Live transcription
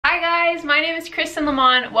Hi guys, my name is Kristen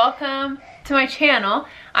Lamont. Welcome to my channel.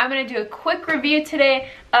 I'm going to do a quick review today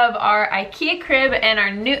of our IKEA crib and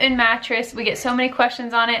our Newton mattress. We get so many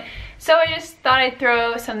questions on it, so I just thought I'd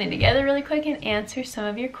throw something together really quick and answer some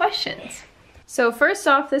of your questions. So first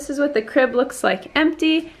off, this is what the crib looks like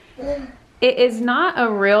empty. It is not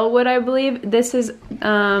a real wood, I believe. This is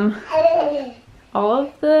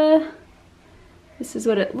this is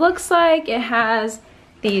what it looks like. It has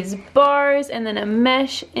these bars and then a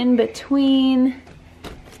mesh in between.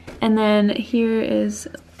 And then here is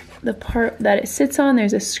the part that it sits on.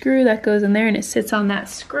 There's a screw that goes in there and it sits on that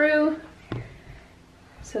screw.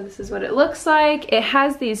 So this is what it looks like. It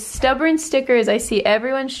has these stubborn stickers. I see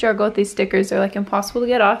everyone struggle with these stickers. They're like impossible to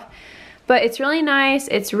get off. But it's really nice.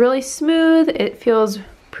 It's really smooth. It feels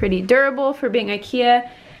pretty durable for being IKEA.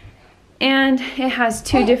 And it has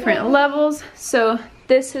two different levels. So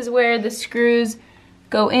this is where the screws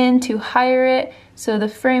go in to higher it. So the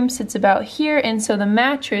frame sits about here, and so the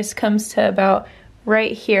mattress comes to about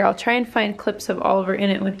right here. I'll try and find clips of Oliver in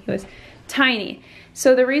it when he was tiny.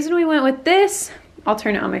 So the reason we went with this, I'll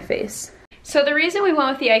turn it on my face. So the reason we went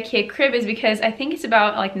with the IKEA crib is because I think it's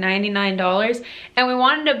about like $99, and we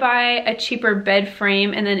wanted to buy a cheaper bed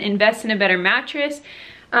frame and then invest in a better mattress.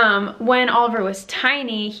 When Oliver was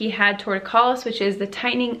tiny, he had torticollis, which is the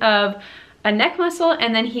tightening of a neck muscle,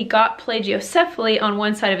 and then he got plagiocephaly on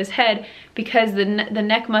one side of his head because the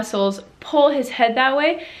neck muscles pull his head that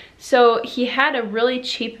way. So he had a really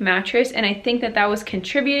cheap mattress, and I think that was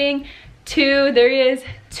contributing to, there he is,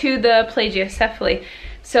 to the plagiocephaly.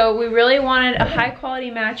 So we really wanted a high quality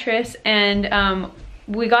mattress, and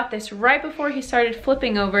we got this right before he started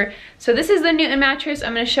flipping over. So this is the Newton mattress.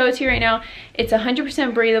 I'm going to show it to you right now. It's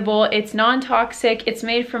 100% breathable. It's non-toxic. It's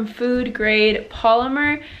made from food grade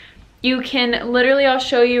polymer. You can literally, I'll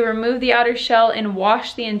show you, remove the outer shell and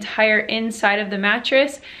wash the entire inside of the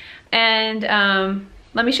mattress. And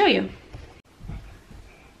let me show you.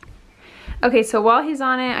 Okay, so while he's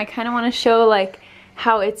on it, I kind of want to show like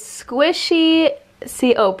how it's squishy.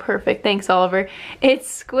 See, oh, perfect. Thanks, Oliver.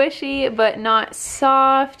 It's squishy, but not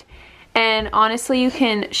soft. And honestly, you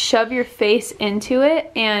can shove your face into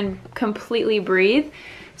it and completely breathe.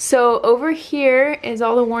 So over here is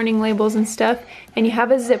all the warning labels and stuff, and you have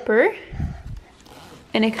a zipper,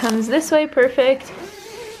 and it comes this way, perfect,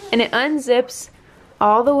 and it unzips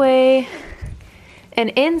all the way, and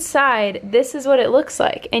inside, this is what it looks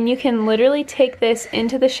like. And you can literally take this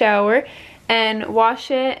into the shower and wash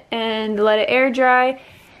it and let it air dry.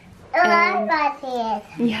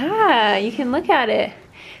 Yeah, you can look at it.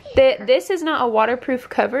 This is not a waterproof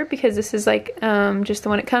cover because this is like just the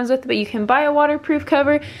one it comes with, but you can buy a waterproof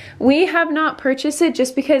cover. We have not purchased it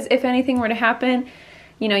just because if anything were to happen,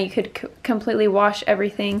 you know, you could completely wash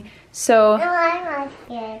everything. So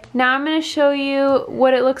now I'm going to show you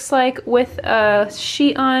what it looks like with a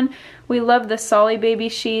sheet on. We love the Solly Baby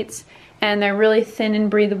sheets, and they're really thin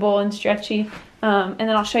and breathable and stretchy. And then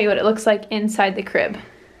I'll show you what it looks like inside the crib.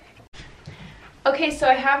 Okay, so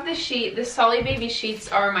I have the sheet. The Solly Baby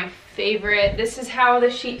sheets are my favorite. This is how the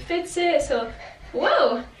sheet fits it. So,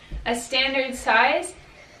 whoa, a standard size.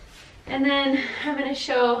 And then I'm gonna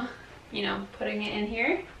show, you know, putting it in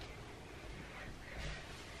here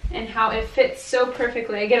and how it fits so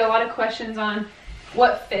perfectly. I get a lot of questions on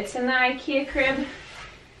what fits in the IKEA crib.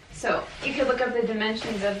 So you can look up the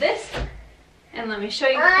dimensions of this, and let me show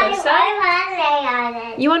you close up. I want to lay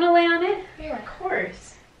on it. You want to lay on it? Yeah, of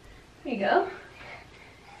course. There you go.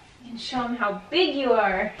 You can show them how big you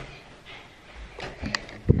are.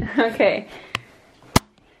 Okay.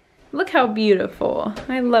 Look how beautiful.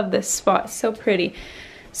 I love this spot. So pretty.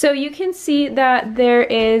 So you can see that there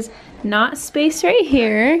is not space right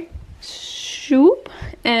here. Shoop.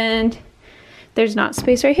 And there's not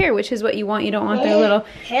space right here, which is what you want. You don't want their little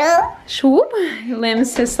shoop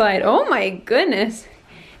limbs to slide. Oh my goodness.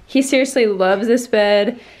 He seriously loves this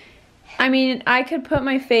bed. I mean, I could put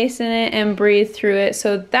my face in it and breathe through it,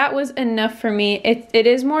 so that was enough for me. It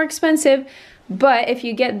is more expensive, but if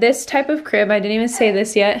you get this type of crib, I didn't even say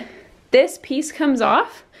this yet, this piece comes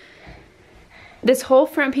off. This whole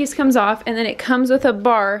front piece comes off, and then it comes with a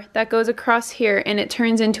bar that goes across here, and it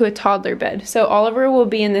turns into a toddler bed. So Oliver will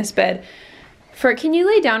be in this bed. Can you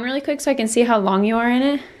lay down really quick so I can see how long you are in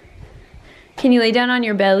it? Can you lay down on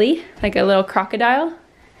your belly, like a little crocodile?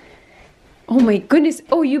 Oh my goodness.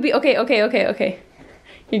 Oh, okay.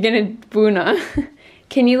 You're gonna boona.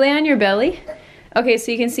 Can you lay on your belly? Okay,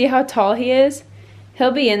 so you can see how tall he is.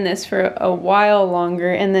 He'll be in this for a while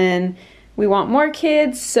longer, and then we want more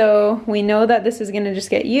kids, so we know that this is gonna just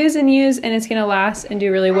get used, and it's gonna last and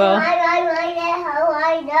do really well.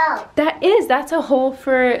 I know. That's a hole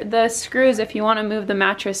for the screws if you want to move the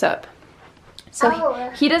mattress up.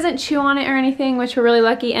 So he doesn't chew on it or anything, which we're really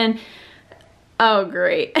lucky. And oh,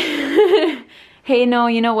 great. Hey, no,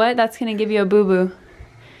 you know what? That's gonna give you a boo-boo.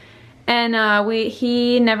 And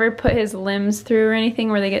he never put his limbs through or anything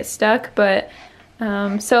where they get stuck, but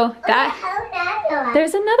so that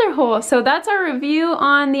there's another hole. So that's our review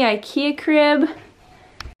on the IKEA crib.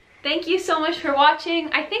 Thank you so much for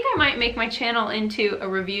watching. I think I might make my channel into a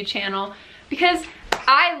review channel because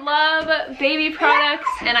I love baby products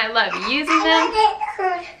and I love using them.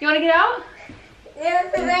 You want to get out?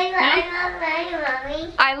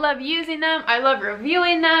 I love using them. I love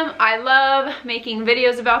reviewing them. I love making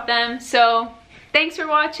videos about them. So thanks for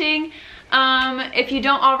watching. If you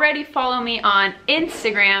don't already, follow me on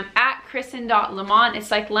Instagram at kristen.lemon.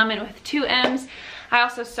 It's like lemon with 2 M's. I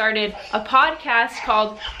also started a podcast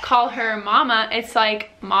called Call Her Mama. It's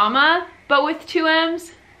like mama, but with 2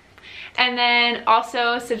 M's. And then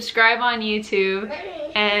also subscribe on YouTube.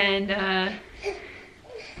 And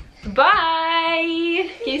bye.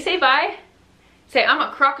 Can you say bye? Say, I'm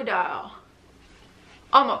a crocodile.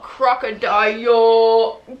 I'm a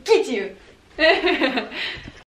crocodile. Get you.